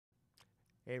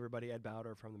Hey everybody, Ed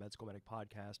Bowder from the Med School Medic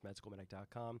podcast,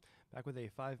 medschoolmedic.com, back with a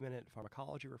 5-minute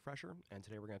pharmacology refresher, and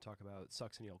today we're going to talk about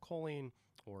succinylcholine,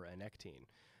 or anectine.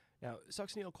 Now,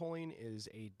 succinylcholine is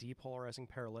a depolarizing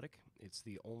paralytic. It's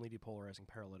the only depolarizing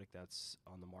paralytic that's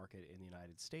on the market in the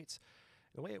United States.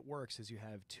 The way it works is you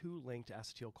have two linked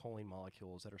acetylcholine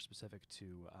molecules that are specific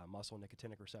to muscle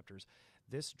nicotinic receptors.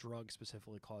 This drug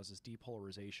specifically causes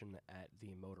depolarization at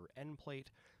the motor end plate,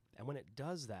 and when it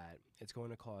does that, it's going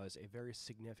to cause a very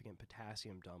significant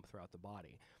potassium dump throughout the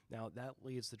body. Now, that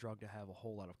leads the drug to have a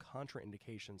whole lot of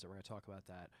contraindications, and we're going to talk about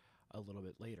that a little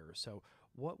bit later. So,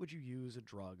 what would you use a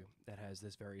drug that has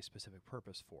this very specific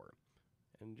purpose for?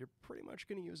 And you're pretty much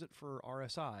going to use it for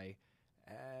RSI,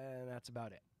 and that's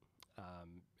about it.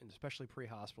 And especially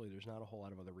pre-hospitally, there's not a whole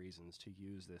lot of other reasons to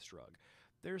use this drug.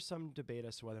 There's some debate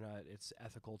as to whether or not it's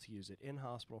ethical to use it in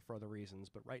hospital for other reasons,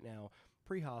 but right now,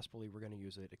 pre-hospitally, we're going to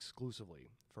use it exclusively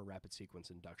for rapid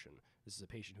sequence induction. This is a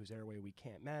patient whose airway we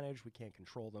can't manage, we can't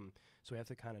control them, so we have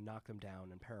to kind of knock them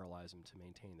down and paralyze them to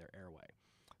maintain their airway.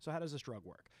 So how does this drug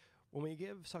work? When we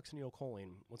give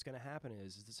succinylcholine, what's going to happen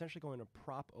is it's essentially going to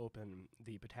prop open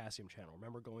the potassium channel.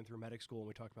 Remember going through medic school and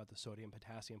we talked about the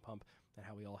sodium-potassium pump and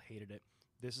how we all hated it?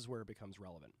 This is where it becomes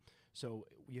relevant. So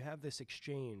you have this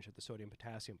exchange at the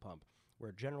sodium-potassium pump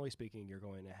where, generally speaking, you're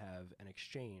going to have an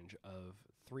exchange of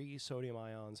 3 sodium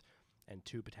ions and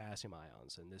 2 potassium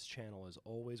ions. And this channel is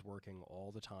always working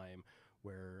all the time,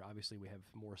 where obviously we have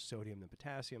more sodium than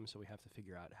potassium, so we have to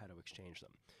figure out how to exchange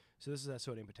them. So this is that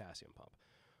sodium-potassium pump.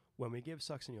 When we give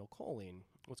succinylcholine,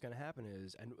 what's going to happen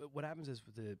is, and what happens is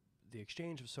the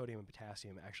exchange of sodium and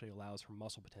potassium actually allows for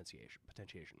muscle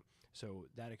potentiation. So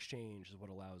that exchange is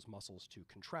what allows muscles to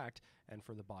contract and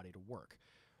for the body to work.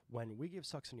 When we give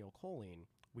succinylcholine,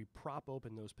 we prop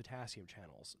open those potassium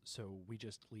channels. So we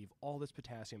just leave all this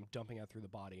potassium dumping out through the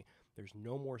body. There's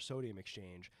no more sodium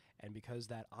exchange. And because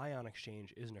that ion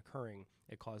exchange isn't occurring,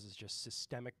 it causes just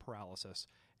systemic paralysis.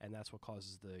 And that's what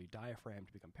causes the diaphragm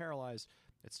to become paralyzed.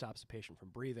 It stops the patient from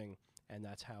breathing. And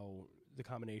that's how the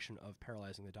combination of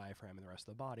paralyzing the diaphragm and the rest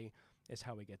of the body is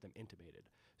how we get them intubated.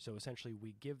 So essentially,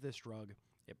 we give this drug,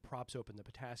 it props open the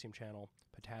potassium channel,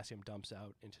 potassium dumps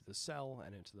out into the cell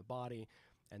and into the body,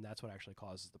 and that's what actually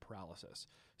causes the paralysis.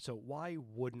 So why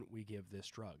wouldn't we give this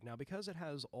drug? Now, because it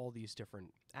has all these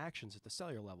different actions at the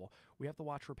cellular level, we have to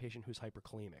watch for a patient who's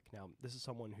hyperkalemic. Now, this is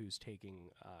someone who's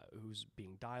who's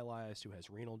being dialyzed, who has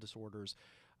renal disorders.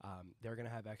 They're going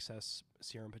to have excess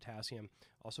serum potassium.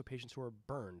 Also, patients who are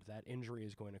burned, that injury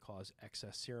is going to cause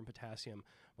excess serum potassium.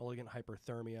 Malignant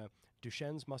hyperthermia,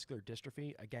 Duchenne's muscular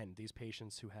dystrophy. Again, these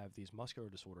patients who have these muscular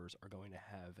disorders are going to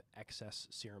have excess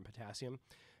serum potassium.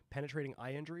 Penetrating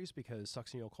eye injuries, because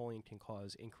succinylcholine can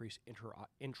cause increased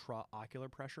intraocular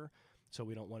pressure, so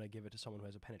we don't want to give it to someone who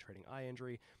has a penetrating eye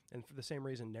injury. And for the same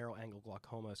reason, narrow angle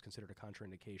glaucoma is considered a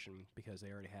contraindication because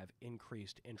they already have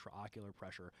increased intraocular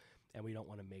pressure, and we don't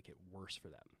want to make it worse for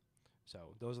them.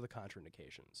 So those are the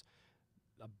contraindications.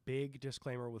 A big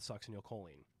disclaimer with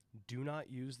succinylcholine: do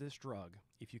not use this drug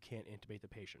if you can't intubate the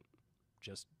patient.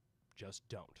 Just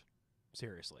don't.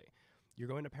 Seriously. You're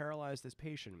going to paralyze this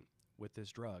patient with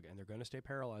this drug, and they're going to stay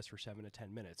paralyzed for 7 to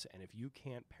 10 minutes. And if you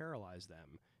can't paralyze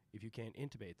them, if you can't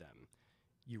intubate them,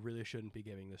 you really shouldn't be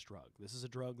giving this drug. This is a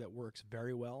drug that works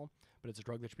very well, but it's a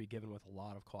drug that should be given with a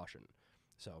lot of caution.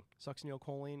 So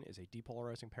succinylcholine is a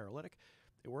depolarizing paralytic.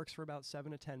 It works for about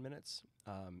 7 to 10 minutes.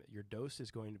 Your dose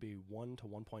is going to be 1 to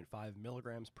 1.5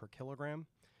 milligrams per kilogram.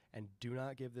 And do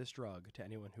not give this drug to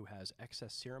anyone who has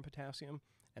excess serum potassium,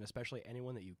 and especially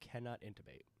anyone that you cannot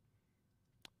intubate.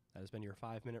 That has been your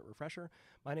 5-minute refresher.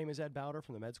 My name is Ed Bowder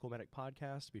from the Med School Medic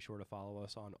podcast. Be sure to follow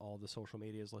us on all the social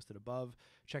medias listed above.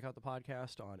 Check out the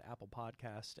podcast on Apple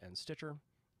Podcast and Stitcher,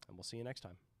 and we'll see you next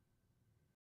time.